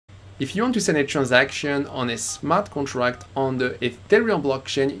If you want to send a transaction on a smart contract on the Ethereum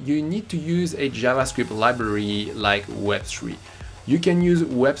blockchain, you need to use a JavaScript library like Web3. You can use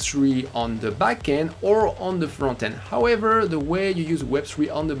Web3 on the backend or on the front end. However, the way you use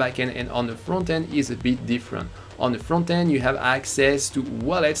Web3 on the backend and on the front end is a bit different. On the front end, you have access to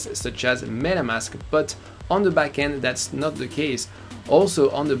wallets such as MetaMask, but on the backend, that's not the case. Also,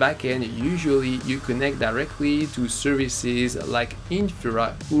 on the backend, usually you connect directly to services like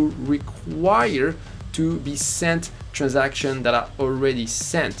Infura, who require to be sent transactions that are already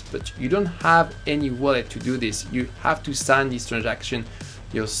sent, but you don't have any wallet to do this. You have to sign this transaction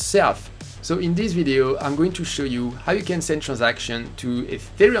yourself. So in this video, I'm going to show you how you can send transaction to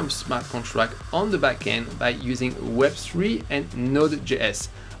Ethereum smart contract on the backend by using Web3 and NodeJS.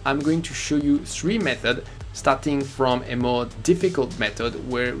 I'm going to show you 3 methods, starting from a more difficult method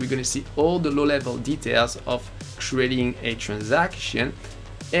where we're going to see all the low-level details of creating a transaction.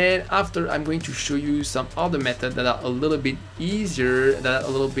 And after, I'm going to show you some other methods that are a little bit easier, that are a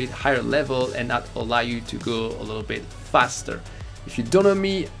little bit higher level, and that allow you to go a little bit faster. If you don't know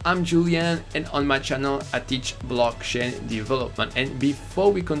me, I'm Julian, and on my channel I teach blockchain development. And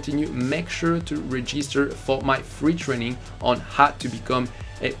before we continue, make sure to register for my free training on how to become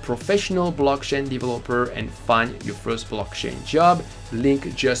a professional blockchain developer and find your first blockchain job.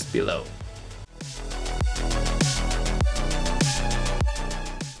 Link just below.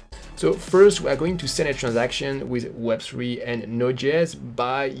 So first, we are going to send a transaction with Web3 and Node.js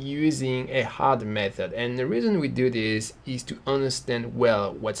by using a hard method. And the reason we do this is to understand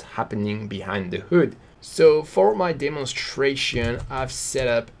well what's happening behind the hood. So for my demonstration, I've set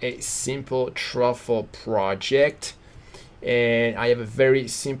up a simple truffle project. And I have a very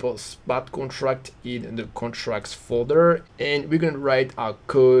simple smart contract in the contracts folder, and we're going to write our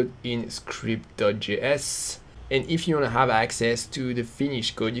code in script.js. And if you want to have access to the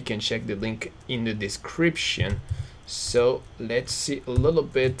finished code, you can check the link in the description. So let's see a little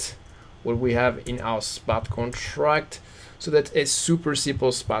bit what we have in our smart contract. So that's a super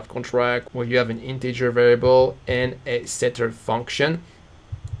simple smart contract where you have an integer variable and a setter function.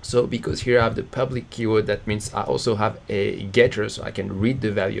 So because here I have the public keyword, that means I also have a getter, so I can read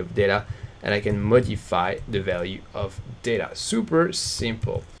the value of data and I can modify the value of data. Super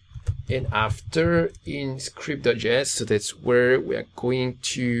simple. And after, in script.js, so that's where we are going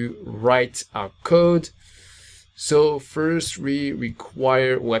to write our code. So first we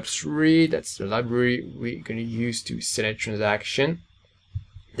require Web3, that's the library we're going to use to send a transaction.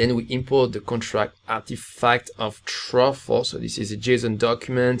 Then we import the contract artifact of truffle. So this is a JSON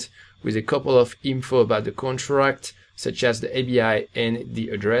document with a couple of info about the contract, such as the ABI and the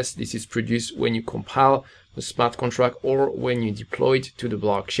address. This is produced when you compile the smart contract or when you deploy it to the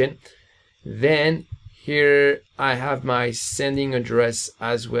blockchain. Then here I have my sending address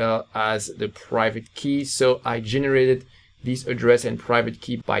as well as the private key. So I generated this address and private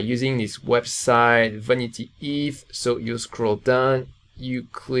key by using this website Vanity ETH. So you scroll down, you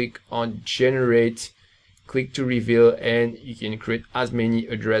click on generate, click to reveal, and you can create as many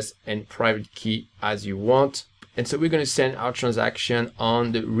address and private key as you want. And so we're going to send our transaction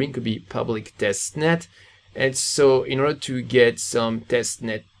on the Rinkeby public testnet. And so in order to get some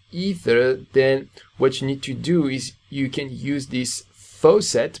testnet ether, then what you need to do is you can use this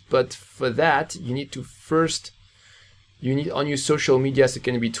faucet, but for that you need to first, on your social media, so it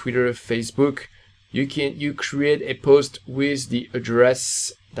can be Twitter, Facebook, you create a post with the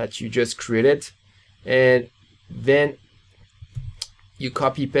address that you just created, and then you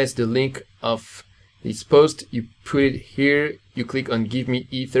copy paste the link of this post, you put it here, you click on give me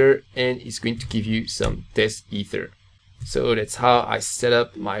ether, and it's going to give you some test ether. So that's how I set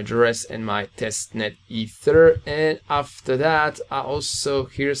up my address and my testnet ether. And after that, I also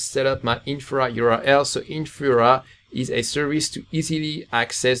here set up my Infura URL. So Infura is a service to easily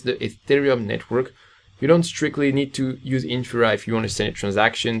access the Ethereum network. You don't strictly need to use Infura if you want to send a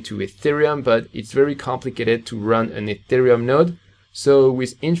transaction to Ethereum, but it's very complicated to run an Ethereum node. So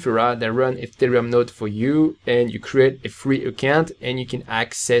with Infura, they run Ethereum node for you, and you create a free account and you can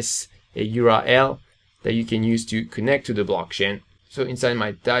access a URL that you can use to connect to the blockchain. So inside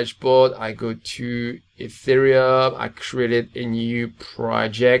my dashboard, I go to Ethereum, I created a new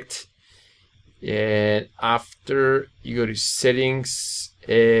project, and after you go to settings,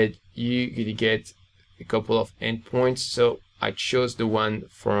 and you're gonna get a couple of endpoints. So I chose the one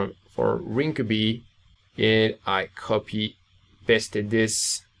for Rinkeby, and I copy pasted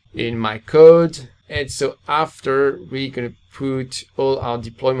this in my code. And so after, we're gonna put all our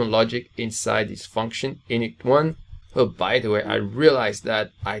deployment logic inside this function init1. Oh, by the way, I realized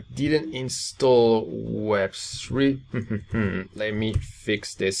that I didn't install Web3. Let me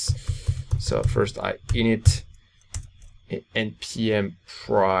fix this. So first I init npm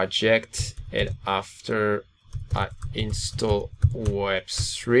project, and after I install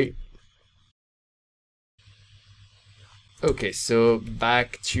Web3. Okay, so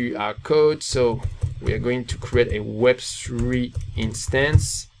back to our code. So we are going to create a Web3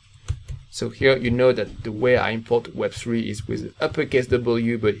 instance. So here you know that the way I import Web3 is with uppercase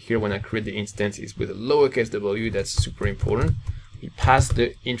W, but here when I create the instance is with a lowercase w. That's super important. We pass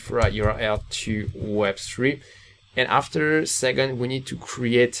the infra URL to Web3, and after second we need to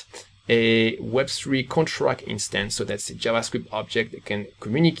create a Web3 contract instance. So that's a JavaScript object that can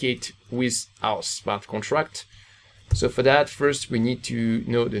communicate with our smart contract. So for that, first we need to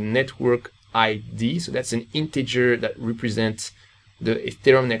know the network ID. So that's an integer that represents the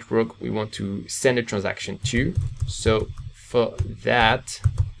Ethereum network we want to send a transaction to. So for that,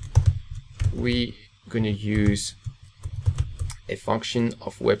 we're going to use a function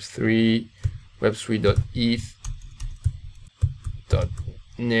of Web3,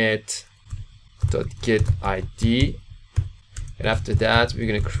 web3.eth.net.getID. And after that, we're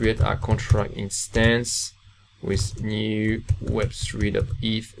going to create our contract instance with new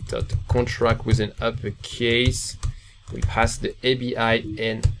web3.eth.contract with an uppercase. We pass the ABI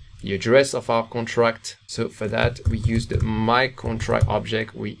and the address of our contract. So for that, we use the my contract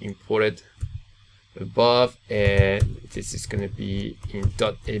object we imported above, and this is going to be in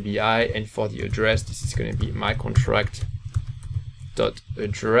 .abi, and for the address, this is going to be my contract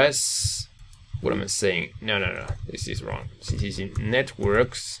 .address. What am I saying? No, this is wrong. This is in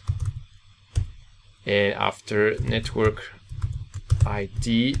networks, and after network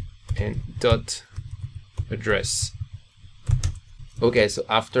ID and .address. Okay, so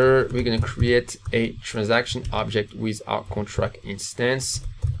after we're going to create a transaction object with our contract instance.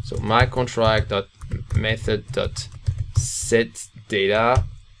 So my contract.method.setData,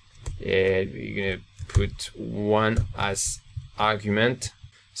 and we're going to put 1 as argument.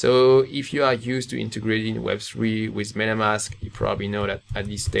 So if you are used to integrating Web3 with MetaMask, you probably know that at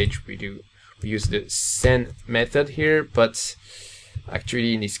this stage we use the send method here, but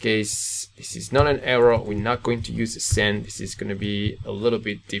actually in this case, this is not an error. We're not going to use the send. This is going to be a little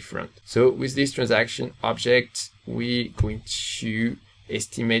bit different. So with this transaction object, we're going to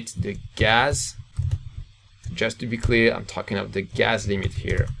estimate the gas. Just to be clear, I'm talking about the gas limit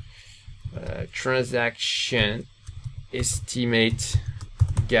here. Transaction estimate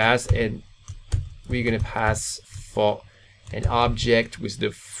gas, and we're going to pass for an object with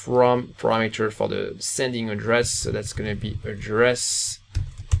the from parameter for the sending address. So that's going to be address.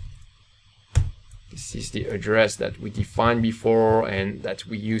 This is the address that we defined before and that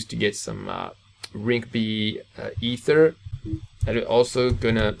we used to get some Ring-B ether. And we're also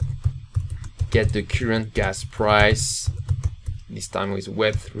gonna get the current gas price, this time with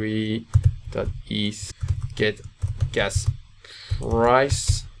web3.eth get gas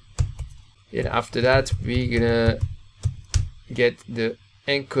price. And after that, we're gonna get the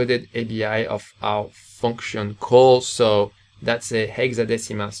encoded ABI of our function call. So that's a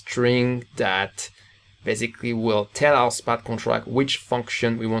hexadecimal string that basically will tell our smart contract which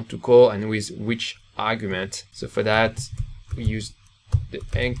function we want to call and with which argument. So for that, we use the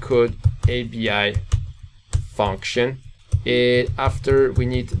encode ABI function. And after, we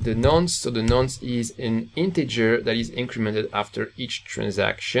need the nonce. So the nonce is an integer that is incremented after each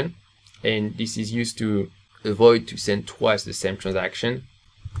transaction, and this is used to avoid to send twice the same transaction.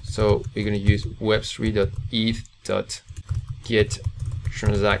 So we're going to use web3.eth.get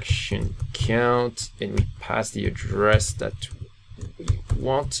transaction count, and we pass the address that we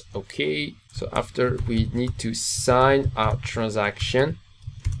want. Okay, so after, we need to sign our transaction.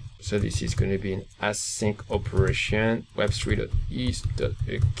 So this is going to be an async operation,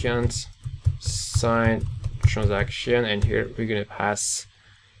 web3.eth.account sign transaction, and here we're going to pass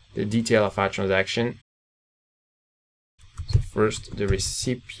the detail of our transaction. So first, the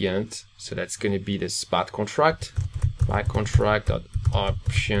recipient, so that's going to be the smart contract, my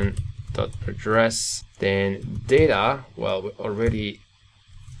contract.option.address. Then data, well, we already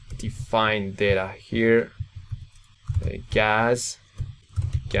defined data here. Gas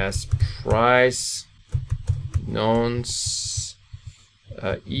price, nonce.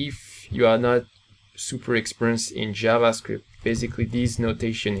 If you are not super experienced in JavaScript, basically this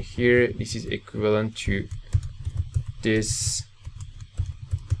notation here, this is equivalent to this,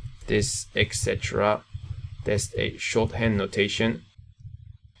 etc. That's a shorthand notation.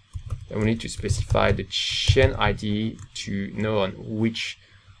 And we need to specify the chain ID to know on which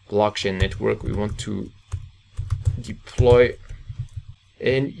blockchain network we want to deploy.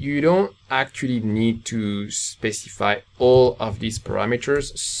 And you don't actually need to specify all of these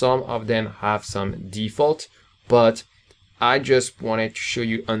parameters. Some of them have some default, but I just wanted to show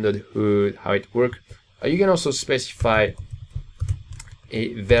you under the hood how it works. You can also specify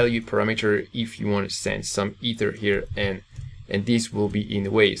a value parameter if you want to send some ether here, and this will be in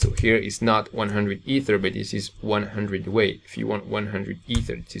the way. So here is not 100 ether, but this is 100 way. If you want 100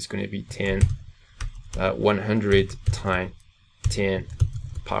 ether, it is going to be 100 times 10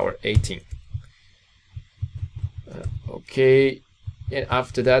 power 18. Okay, and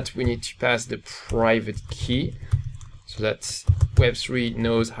after that we need to pass the private key so that Web3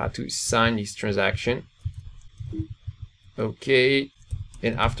 knows how to sign this transaction. Okay,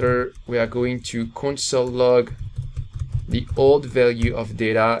 and after we are going to console log the old value of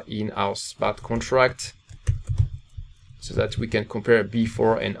data in our smart contract so that we can compare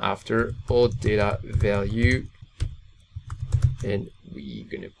before and after old data value, and we're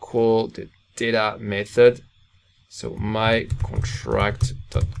gonna call the data method. So my contract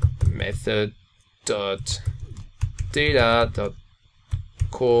dot method dot data dot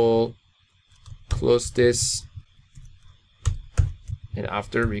call, close this, and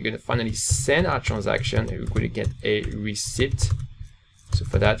after we're gonna finally send our transaction and we're gonna get a receipt. So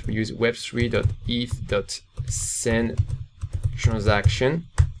for that we use web3.eth.send transaction,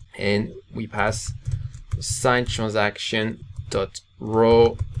 and we pass signed transaction dot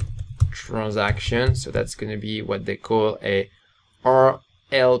raw transaction. So that's going to be what they call a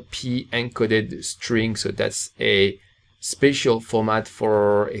RLP encoded string. So that's a special format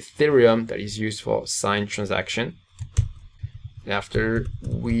for Ethereum that is used for signed transaction. And after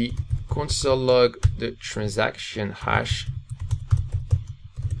we console log the transaction hash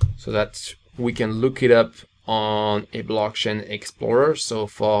so that we can look it up on a blockchain explorer. So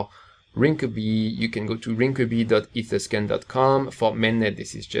for Rinkeby, you can go to rinkeby.etherscan.com. For mainnet,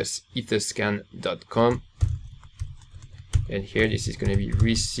 this is just etherscan.com. And here, this is going to be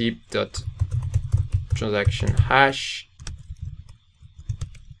receipt.transaction hash.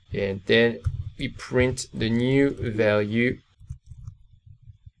 And then we print the new value.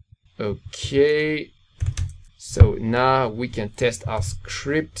 Okay. So now we can test our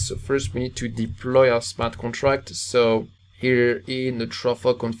script. So first we need to deploy our smart contract. So here in the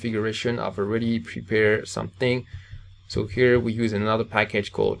truffle configuration, I've already prepared something. So here we use another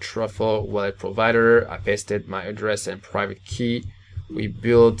package called truffle wallet provider. I pasted my address and private key. We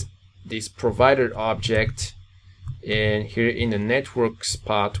build this provider object, and here in the network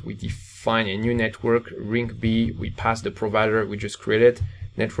spot, we define a new network, Rinkeby. We pass the provider we just created.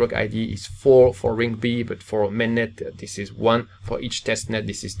 Network ID is 4 for Rinkeby, but for mainnet, this is 1. For each testnet,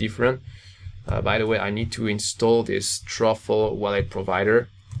 this is different. By the way, I need to install this truffle wallet provider.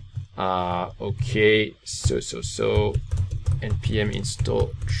 Okay, so npm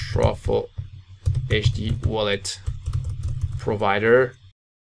install truffle hd wallet provider.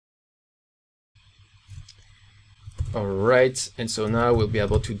 All right, and so now we'll be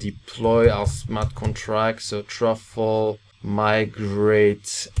able to deploy our smart contract. So truffle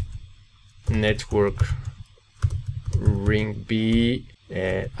migrate network Rinkeby,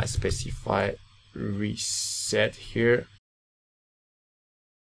 and I specify reset here.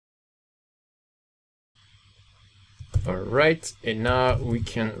 All right, and now we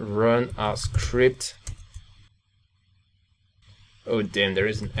can run our script. Oh damn, there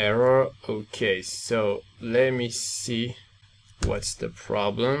is an error. Okay, so let me see what's the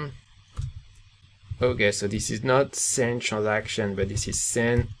problem. Okay, so this is not send transaction, but this is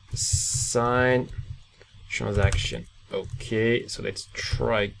send sign transaction. Okay, so let's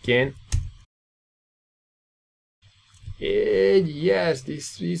try again. And yes,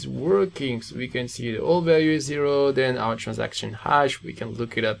 this is working. So we can see the old value is 0, then our transaction hash, we can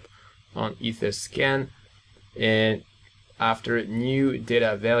look it up on Etherscan, and after new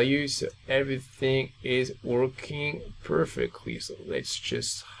data value, so everything is working perfectly. So let's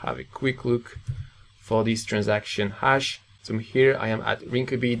just have a quick look for this transaction hash. So here I am at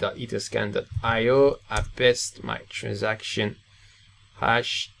rinkeby.etherscan.io. I paste my transaction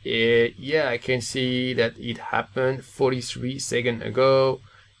hash. Yeah, I can see that it happened 43 seconds ago,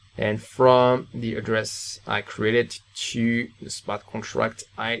 and from the address I created to the smart contract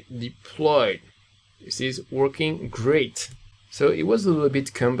I deployed. This is working great. So it was a little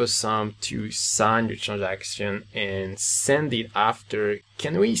bit cumbersome to sign the transaction and send it after.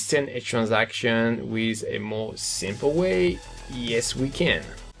 Can we send a transaction with a more simple way? Yes, we can.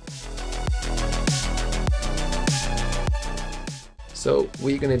 So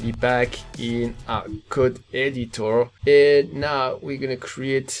we're gonna be back in our code editor, and now we're gonna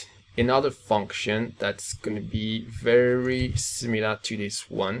create another function that's going to be very similar to this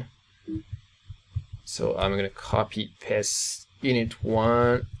one. So I'm going to copy paste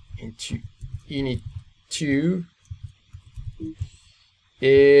init1 into init2.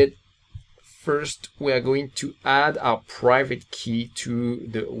 And first we are going to add our private key to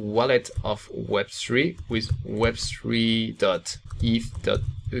the wallet of Web3 with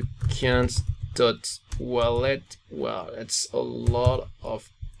web3.eth.accounts.wallet. Wow, that's a lot of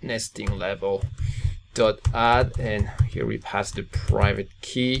nesting level. .add, and here we pass the private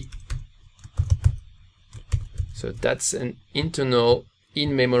key. So that's an internal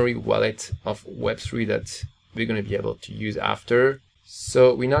in-memory wallet of Web3 that we're going to be able to use after.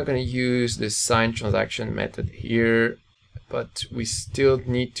 So we're not going to use the sign transaction method here, but we still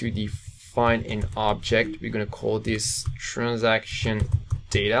need to define an object. We're going to call this transaction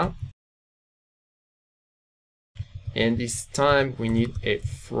data. And this time we need a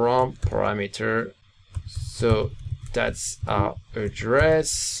from parameter. So that's our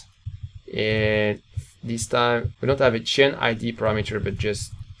address. And this time we don't have a chain ID parameter, but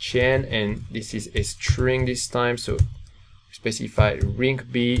just chain, and this is a string this time. So specify ring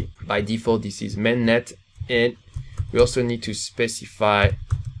B. By default this is mainnet, and we also need to specify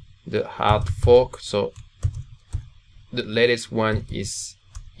the hard fork. So the latest one is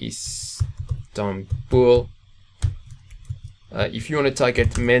Istanbul. If you want to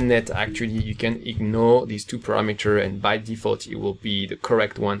target mainnet, actually you can ignore these two parameters, and by default it will be the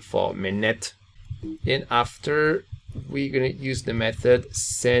correct one for mainnet. And after, we're going to use the method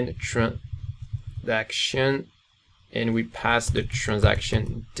send transaction, and we pass the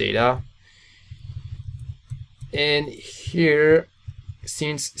transaction data. And here,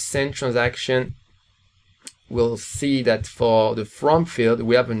 since send transaction, we'll see that for the from field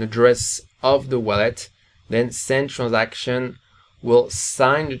we have an address of the wallet. Then send transaction will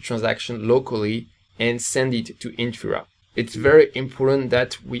sign the transaction locally and send it to Infura. It's very important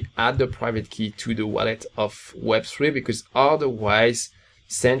that we add the private key to the wallet of Web3, because otherwise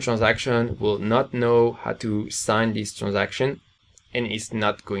send transaction will not know how to sign this transaction and it's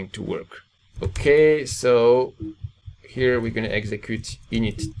not going to work. Okay, so here we're going to execute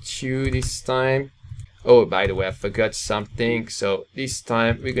init2 this time. Oh, by the way, I forgot something. So this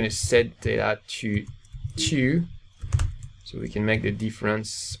time we're going to set data to 2, so we can make the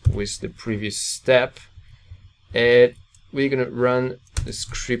difference with the previous step. And we're going to run the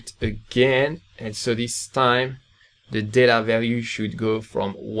script again, and so this time the data value should go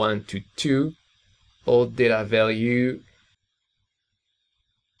from 1 to 2. Old data value,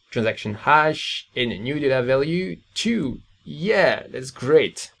 transaction hash, and a new data value 2. Yeah, that's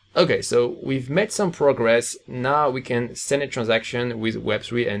great. Okay, so we've made some progress. Now we can send a transaction with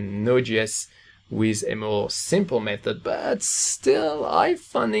Web3 and Node.js with a more simple method, but still I'm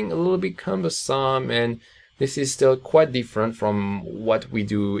finding a little bit cumbersome, and this is still quite different from what we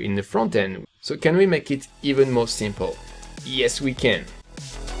do in the front end. So can we make it even more simple? Yes, we can.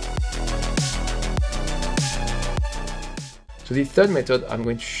 So the third method I'm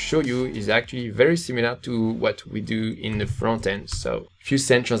going to show you is actually very similar to what we do in the front end. So if you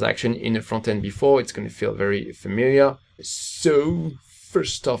send transaction in the front end before, it's going to feel very familiar. So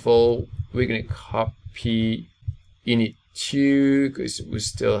first of all, we're going to copy init2 because we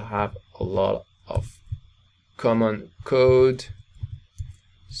still have a lot of common code.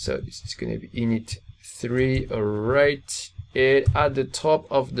 So this is going to be init3. All right, and at the top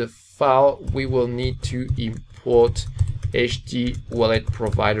of the file we will need to import HD wallet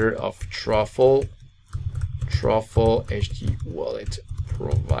provider of Truffle HD wallet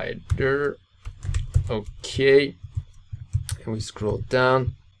provider. Okay, and we scroll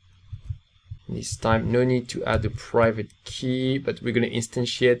down. This time no need to add the private key, but we're going to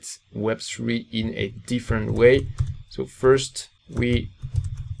instantiate Web3 in a different way. So first we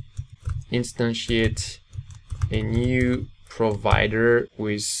instantiate a new provider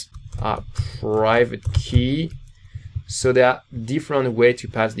with a private key. So there are different ways to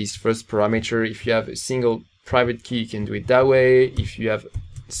pass this first parameter. If you have a single private key, you can do it that way. If you have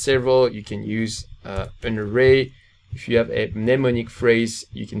several, you can use an array. If you have a mnemonic phrase,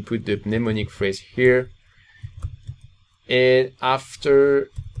 you can put the mnemonic phrase here. And after,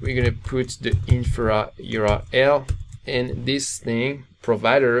 we're going to put the infra URL, and this thing,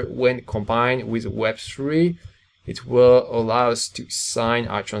 provider, when combined with Web3, it will allow us to sign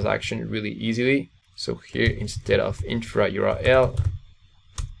our transaction really easily. So here, instead of infra URL,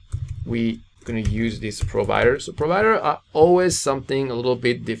 we're going to use this provider. So provider are always something a little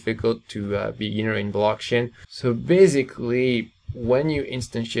bit difficult to beginner in blockchain. So basically, when you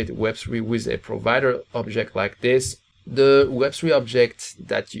instantiate Web3 with a provider object like this, the Web3 object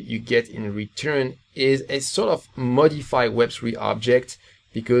that you get in return is a sort of modified Web3 object,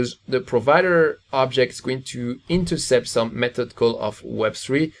 because the provider object is going to intercept some method call of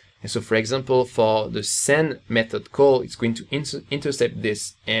Web3. And so, for example, for the send method call, it's going to intercept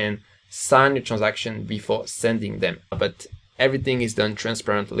this and sign the transaction before sending them. But everything is done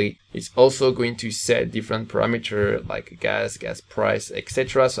transparently. It's also going to set different parameters like gas price,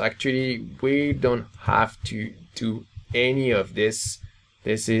 etc. So actually, we don't have to do any of this.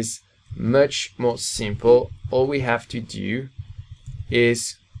 This is much more simple. All we have to do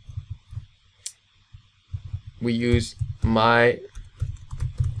is we use my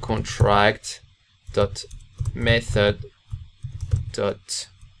contract dot method dot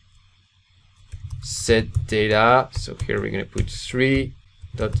set data. So here we're going to put 3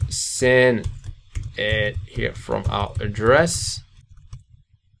 dot send and here from our address,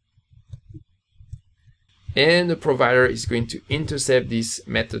 and the provider is going to intercept this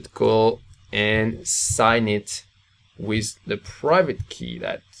method call and sign it with the private key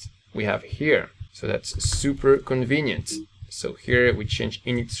that we have here. So that's super convenient. So here we change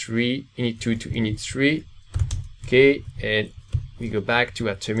init2 to init3. Okay, and we go back to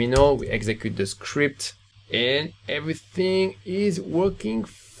our terminal, we execute the script, and everything is working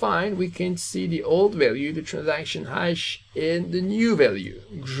fine. We can see the old value, the transaction hash, and the new value.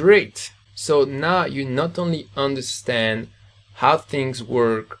 Great. So now you not only understand how things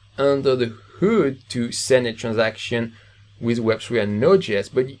work under the hood to send a transaction with Web3 and Node.js,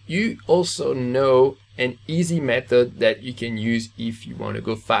 but you also know an easy method that you can use if you want to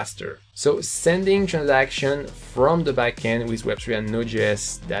go faster. So sending transaction from the backend with Web3 and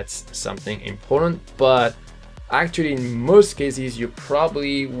Node.js, that's something important, but actually in most cases you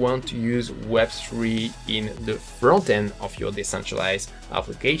probably want to use Web3 in the front end of your decentralized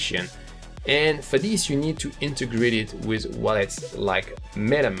application. And for this, you need to integrate it with wallets like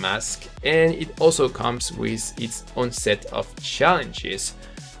MetaMask, and it also comes with its own set of challenges.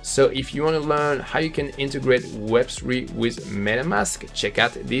 So if you want to learn how you can integrate Web3 with MetaMask, check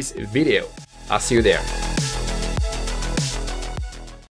out this video. I'll see you there.